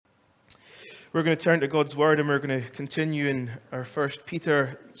We're going to turn to God's Word and we're going to continue in our First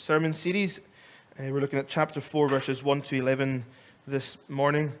Peter sermon series. We're looking at chapter 4, verses 1 to 11 this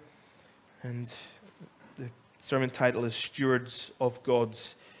morning. And the sermon title is Stewards of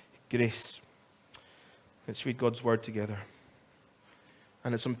God's Grace. Let's read God's Word together.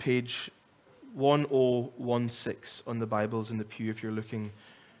 And it's on page 1016 on the Bibles in the pew if you're looking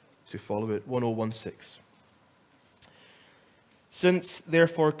to follow it. 1016. Since,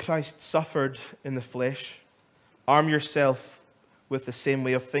 therefore, Christ suffered in the flesh, arm yourself with the same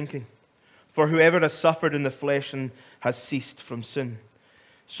way of thinking. For whoever has suffered in the flesh and has ceased from sin,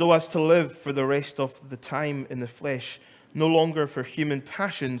 so as to live for the rest of the time in the flesh, no longer for human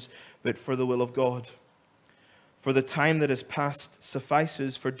passions, but for the will of God. For the time that is past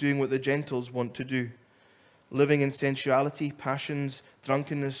suffices for doing what the Gentiles want to do, living in sensuality, passions,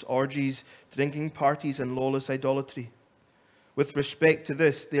 drunkenness, orgies, drinking parties, and lawless idolatry. With respect to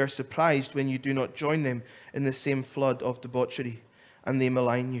this, they are surprised when you do not join them in the same flood of debauchery, and they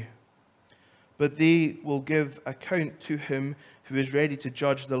malign you. But they will give account to him who is ready to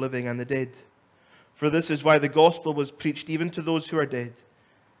judge the living and the dead. For this is why the gospel was preached even to those who are dead,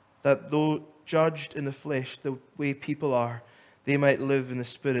 that though judged in the flesh the way people are, they might live in the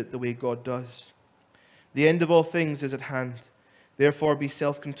spirit the way God does. The end of all things is at hand. Therefore be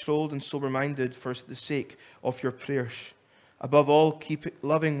self-controlled and sober-minded for the sake of your prayers. Above all, keep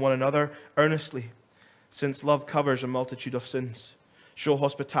loving one another earnestly, since love covers a multitude of sins. Show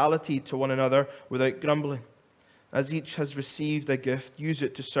hospitality to one another without grumbling. As each has received a gift, use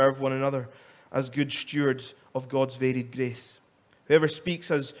it to serve one another as good stewards of God's varied grace. Whoever speaks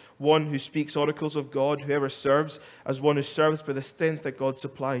as one who speaks oracles of God, whoever serves as one who serves by the strength that God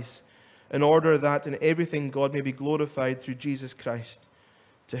supplies, in order that in everything God may be glorified through Jesus Christ.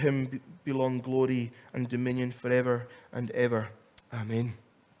 To him belong glory and dominion forever and ever. Amen.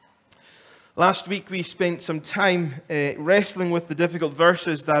 Last week we spent some time wrestling with the difficult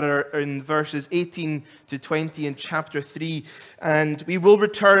verses that are in verses 18 to 20 in chapter 3. And we will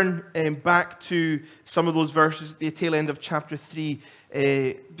return back to some of those verses at the tail end of chapter 3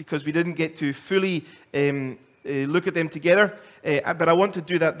 because we didn't get to fully look at them together. But I want to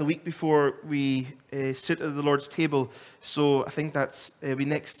do that the week before we sit at the Lord's table. So I think that's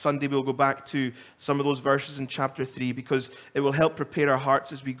next Sunday we'll go back to some of those verses in chapter 3 because it will help prepare our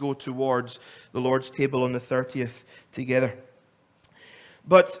hearts as we go towards the Lord's table on the 30th together.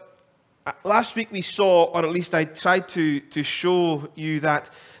 But last week we saw, or at least I tried to show you that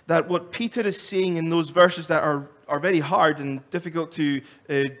what Peter is saying in those verses that are very hard and difficult to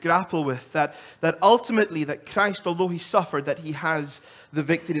grapple with, that ultimately that Christ, although he suffered, that he has the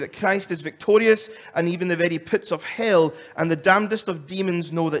victory, that Christ is victorious, and even the very pits of hell and the damnedest of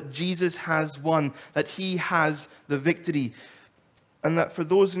demons know that Jesus has won, that he has the victory, and that for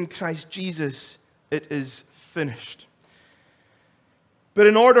those in Christ Jesus, it is finished. But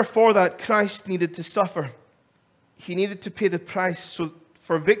in order for that, Christ needed to suffer. He needed to pay the price. So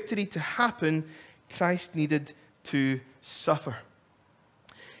for victory to happen, Christ needed to suffer.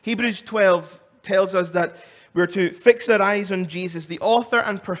 Hebrews 12 tells us that we're to fix our eyes on Jesus, the author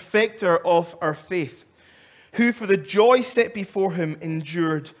and perfecter of our faith, who for the joy set before him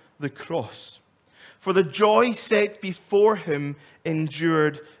endured the cross. For the joy set before him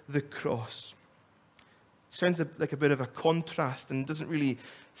endured the cross. It sounds like a bit of a contrast and doesn't really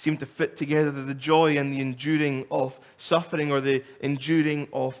seem to fit together, the joy and the enduring of suffering or the enduring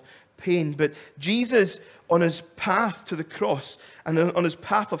of pain. But Jesus, on his path to the cross and on his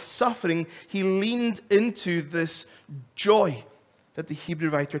path of suffering, he leaned into this joy that the Hebrew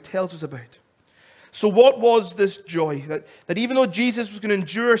writer tells us about. So what was this joy? That even though Jesus was going to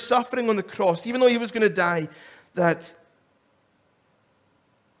endure suffering on the cross, even though he was going to die, that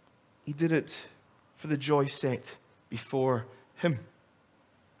he did it for the joy set before him.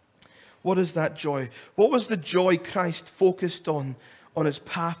 What is that joy? What was the joy Christ focused on his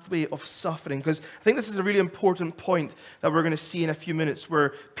pathway of suffering? Because I think this is a really important point that we're going to see in a few minutes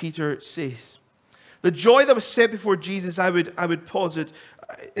where Peter says. The joy that was set before Jesus, I would posit,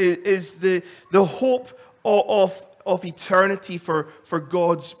 is the hope of eternity for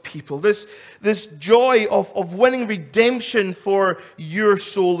God's people. This joy of winning redemption for your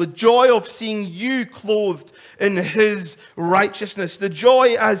soul. The joy of seeing you clothed in his righteousness. The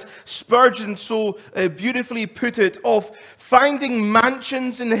joy, as Spurgeon so beautifully put it, of finding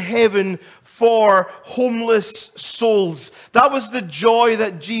mansions in heaven for homeless souls. That was the joy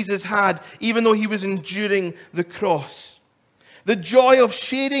that Jesus had, even though he was enduring the cross. The joy of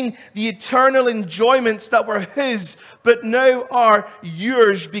sharing the eternal enjoyments that were his, but now are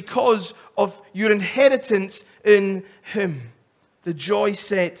yours because of your inheritance in him. The joy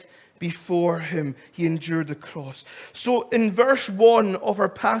set before him. He endured the cross. So in verse 1 of our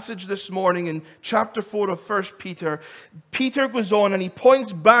passage this morning, in chapter 4 of 1 Peter, Peter goes on and he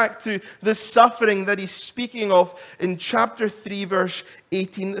points back to the suffering that he's speaking of in chapter 3, verse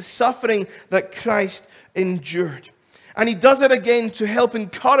 18, the suffering that Christ endured. And he does it again to help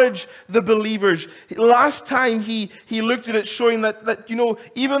encourage the believers. Last time he looked at it, showing that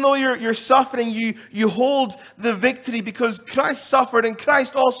even though you're suffering, you hold the victory because Christ suffered and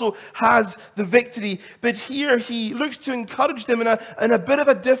Christ also has the victory. But here he looks to encourage them in a bit of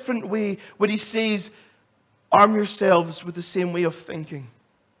a different way when he says, arm yourselves with the same way of thinking.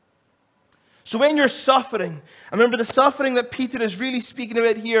 So when you're suffering, and remember the suffering that Peter is really speaking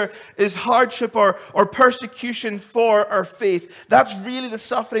about here is hardship or persecution for our faith. That's really the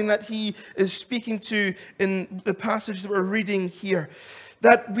suffering that he is speaking to in the passage that we're reading here.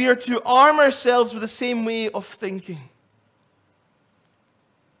 That we are to arm ourselves with the same way of thinking.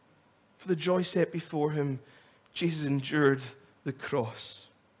 For the joy set before him, Jesus endured the cross.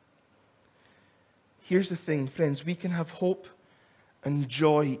 Here's the thing, friends, we can have hope and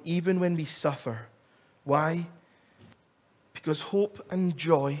joy even when we suffer. Why? Because hope and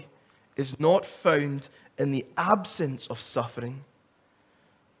joy is not found in the absence of suffering,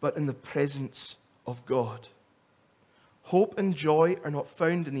 but in the presence of God. Hope and joy are not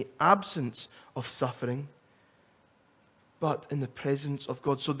found in the absence of suffering, but in the presence of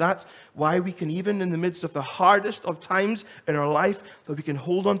God. So that's why we can, even in the midst of the hardest of times in our life, that we can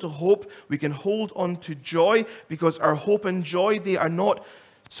hold on to hope, we can hold on to joy, because our hope and joy, they are not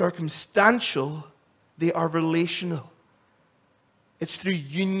circumstantial, they are relational. It's through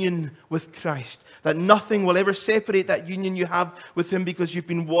union with Christ, that nothing will ever separate that union you have with him because you've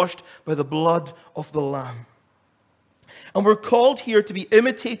been washed by the blood of the Lamb. And we're called here to be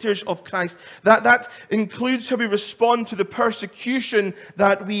imitators of Christ. That includes how we respond to the persecution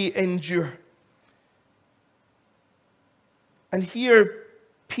that we endure. And here,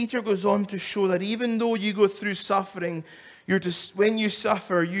 Peter goes on to show that even though you go through suffering, when you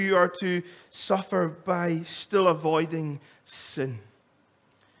suffer, you are to suffer by still avoiding sin.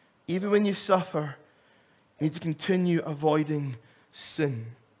 Even when you suffer, you need to continue avoiding sin.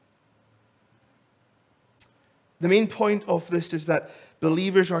 The main point of this is that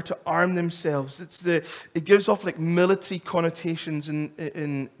believers are to arm themselves. It gives off like military connotations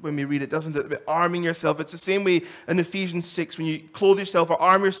in when we read it, doesn't it? About arming yourself. It's the same way in Ephesians 6 when you clothe yourself or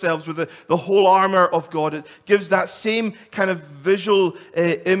arm yourselves with the whole armor of God. It gives that same kind of visual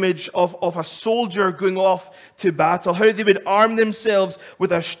image of a soldier going off to battle. How they would arm themselves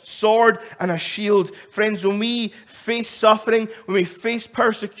with a sword and a shield. Friends, when we face suffering, when we face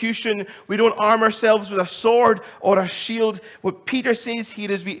persecution, we don't arm ourselves with a sword or a shield. What Peter says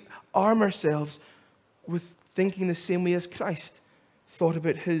here is we arm ourselves with thinking the same way as Christ thought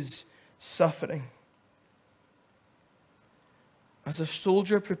about his suffering. As a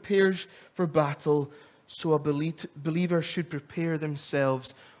soldier prepares for battle, so a believer should prepare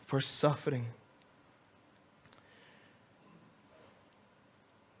themselves for suffering.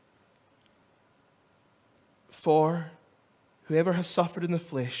 For whoever has suffered in the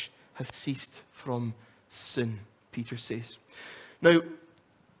flesh has ceased from sin, Peter says. Now,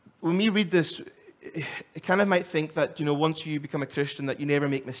 when we read this, it kind of might think that, once you become a Christian, that you never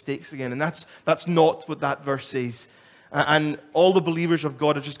make mistakes again. And that's not what that verse says. And all the believers of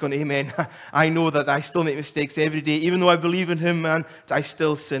God are just going, amen. I know that I still make mistakes every day. Even though I believe in him, man, I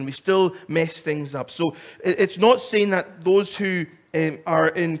still sin. We still mess things up. So it's not saying that those who are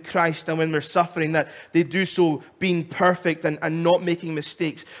in Christ and when they're suffering, that they do so being perfect and not making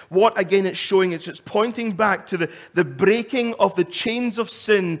mistakes. What, again, it's showing, it's pointing back to the breaking of the chains of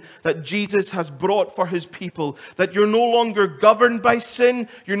sin that Jesus has brought for his people. That you're no longer governed by sin,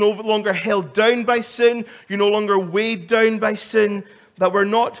 you're no longer held down by sin, you're no longer weighed down by sin, that we're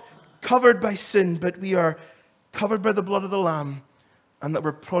not covered by sin, but we are covered by the blood of the Lamb, and that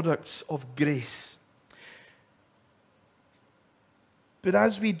we're products of grace. But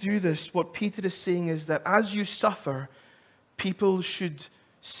as we do this, what Peter is saying is that as you suffer, people should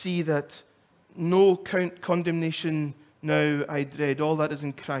see that no condemnation now I dread. All that is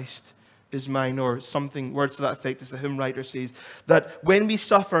in Christ is mine, or something, words to that effect, as the hymn writer says. That when we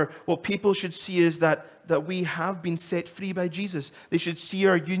suffer, what people should see is that we have been set free by Jesus. They should see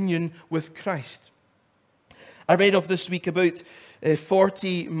our union with Christ. I read of this week about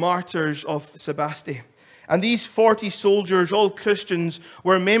 40 martyrs of Sebaste. And these 40 soldiers, all Christians,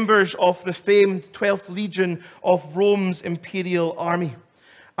 were members of the famed 12th Legion of Rome's imperial army.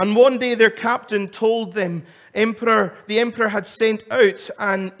 And one day their captain told them the emperor had sent out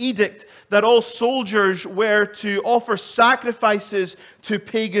an edict that all soldiers were to offer sacrifices to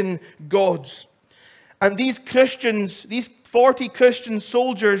pagan gods. And these Christians, these 40 Christian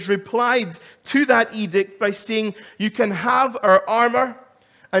soldiers replied to that edict by saying, "You can have our armor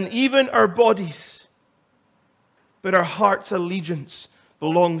and even our bodies, but our heart's allegiance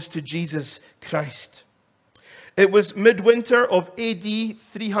belongs to Jesus Christ." It was midwinter of AD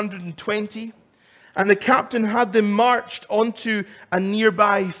 320, and the captain had them marched onto a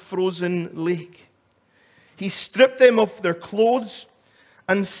nearby frozen lake. He stripped them of their clothes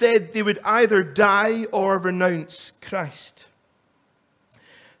and said they would either die or renounce Christ.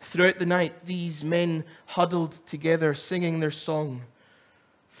 Throughout the night, these men huddled together, singing their song,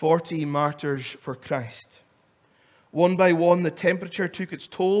 40 Martyrs for Christ. One by one, the temperature took its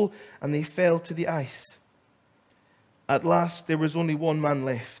toll, and they fell to the ice. At last, there was only one man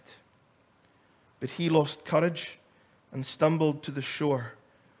left, but he lost courage and stumbled to the shore,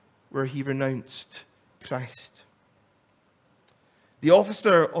 where he renounced Christ. The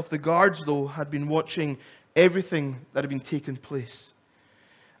officer of the guards, though, had been watching everything that had been taking place.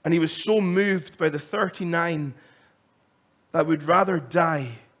 And he was so moved by the 39 that would rather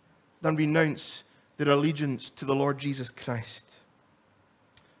die than renounce their allegiance to the Lord Jesus Christ.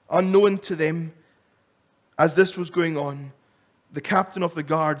 Unknown to them, as this was going on, the captain of the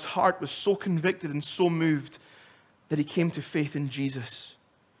guard's heart was so convicted and so moved that he came to faith in Jesus.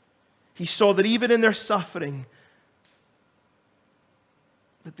 He saw that even in their suffering,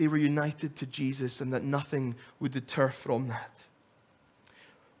 that they were united to Jesus and that nothing would deter from that.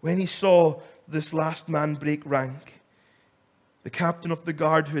 When he saw this last man break rank, the captain of the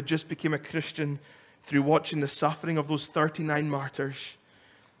guard, who had just become a Christian through watching the suffering of those 39 martyrs,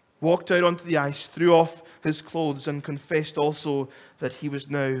 walked out onto the ice, threw off his clothes, and confessed also that he was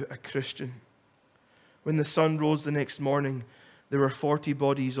now a Christian. When the sun rose the next morning, there were 40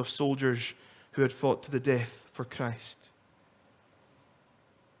 bodies of soldiers who had fought to the death for Christ.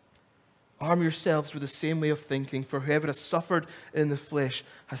 Arm yourselves with the same way of thinking, for whoever has suffered in the flesh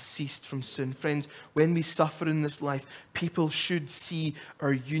has ceased from sin. Friends, when we suffer in this life, people should see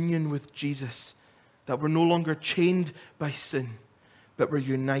our union with Jesus, that we're no longer chained by sin, but we're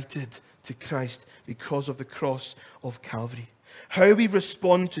united to Christ because of the cross of Calvary. How we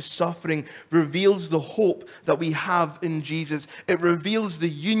respond to suffering reveals the hope that we have in Jesus. It reveals the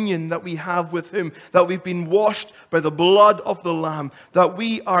union that we have with Him, that we've been washed by the blood of the Lamb, that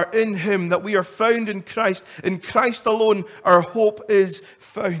we are in Him, that we are found in Christ. In Christ alone, our hope is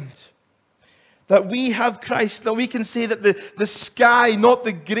found. That we have Christ, that we can say that the sky, not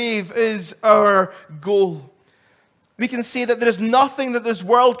the grave, is our goal. We can say that there is nothing that this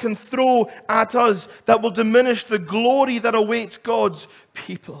world can throw at us that will diminish the glory that awaits God's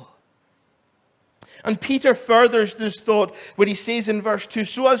people. And Peter furthers this thought when he says in verse 2,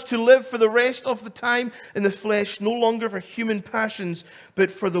 "So as to live for the rest of the time in the flesh, no longer for human passions,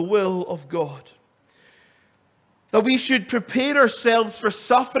 but for the will of God." That we should prepare ourselves for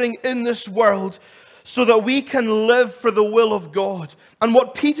suffering in this world so that we can live for the will of God. And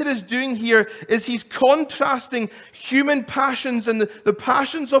what Peter is doing here is he's contrasting human passions and the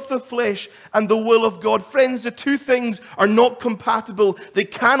passions of the flesh and the will of God. Friends, the two things are not compatible. They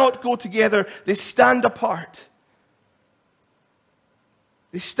cannot go together. They stand apart.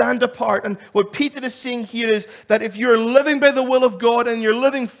 They stand apart. And what Peter is saying here is that if you're living by the will of God and you're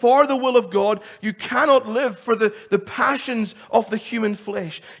living for the will of God, you cannot live for the passions of the human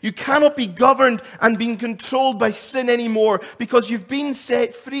flesh. You cannot be governed and being controlled by sin anymore because you've been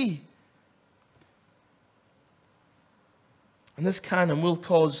set free. And this can and will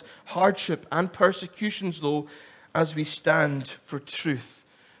cause hardship and persecutions, though, as we stand for truth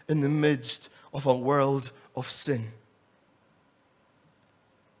in the midst of a world of sin.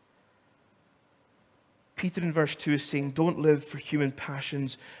 Peter in verse 2 is saying, don't live for human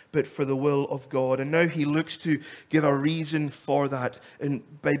passions, but for the will of God. And now he looks to give a reason for that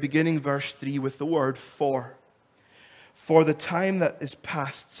by beginning verse 3 with the word for. For the time that is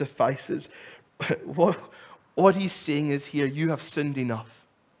past suffices. What he's saying is here, you have sinned enough.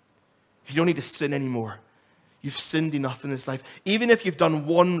 You don't need to sin anymore. You've sinned enough in this life. Even if you've done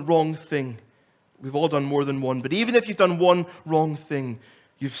one wrong thing, we've all done more than one, but even if you've done one wrong thing,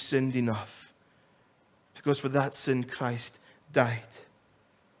 you've sinned enough. Because for that sin, Christ died.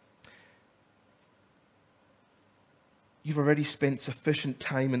 You've already spent sufficient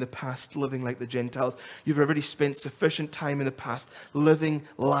time in the past living like the Gentiles. You've already spent sufficient time in the past living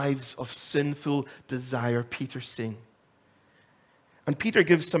lives of sinful desire, Peter's saying. And Peter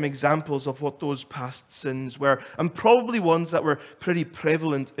gives some examples of what those past sins were, and probably ones that were pretty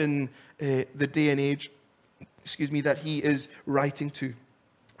prevalent in the day and age, that he is writing to.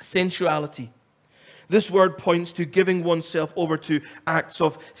 Sensuality. This word points to giving oneself over to acts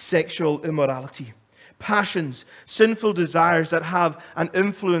of sexual immorality. Passions, sinful desires that have an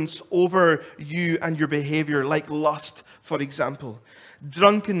influence over you and your behavior, like lust, for example.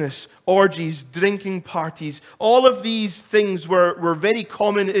 Drunkenness, orgies, drinking parties, all of these things were very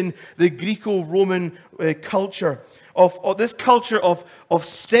common in the Greco-Roman culture. Of this culture of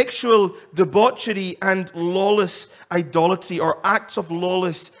sexual debauchery and lawless idolatry, or acts of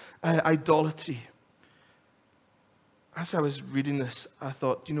lawless idolatry. As I was reading this, I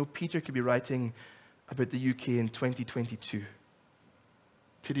thought, Peter could be writing about the UK in 2022.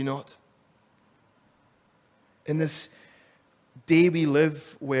 Could he not? In this day we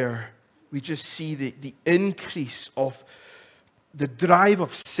live where we just see the increase of the drive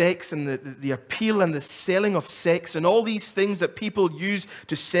of sex and the appeal and the selling of sex and all these things that people use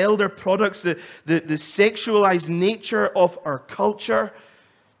to sell their products, the sexualized nature of our culture,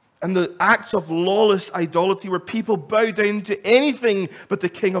 and the acts of lawless idolatry where people bow down to anything but the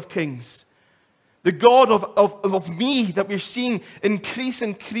King of Kings. The God of me that we're seeing increase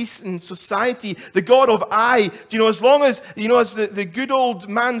in society. The God of I. As long as, as the good old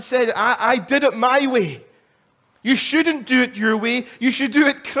man said, I did it my way. You shouldn't do it your way. You should do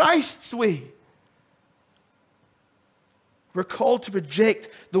it Christ's way. We're called to reject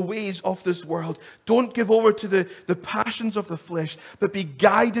the ways of this world. Don't give over to the passions of the flesh, but be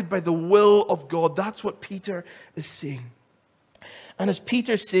guided by the will of God. That's what Peter is saying. And as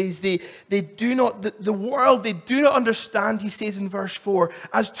Peter says, the world, they do not understand, he says in verse 4,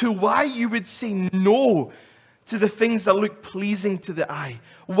 as to why you would say no to the things that look pleasing to the eye.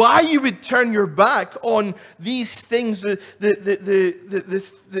 Why you would turn your back on these things, the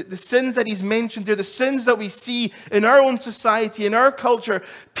sins that he's mentioned there, the sins that we see in our own society, in our culture.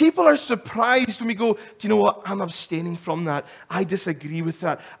 People are surprised when we go, do you know what? I'm abstaining from that. I disagree with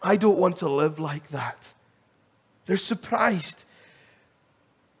that. I don't want to live like that. They're surprised.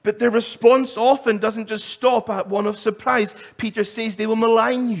 But their response often doesn't just stop at one of surprise. Peter says they will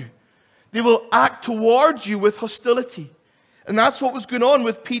malign you. They will act towards you with hostility. And that's what was going on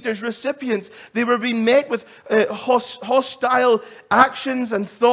with Peter's recipients. They were being met with hostile actions and thoughts.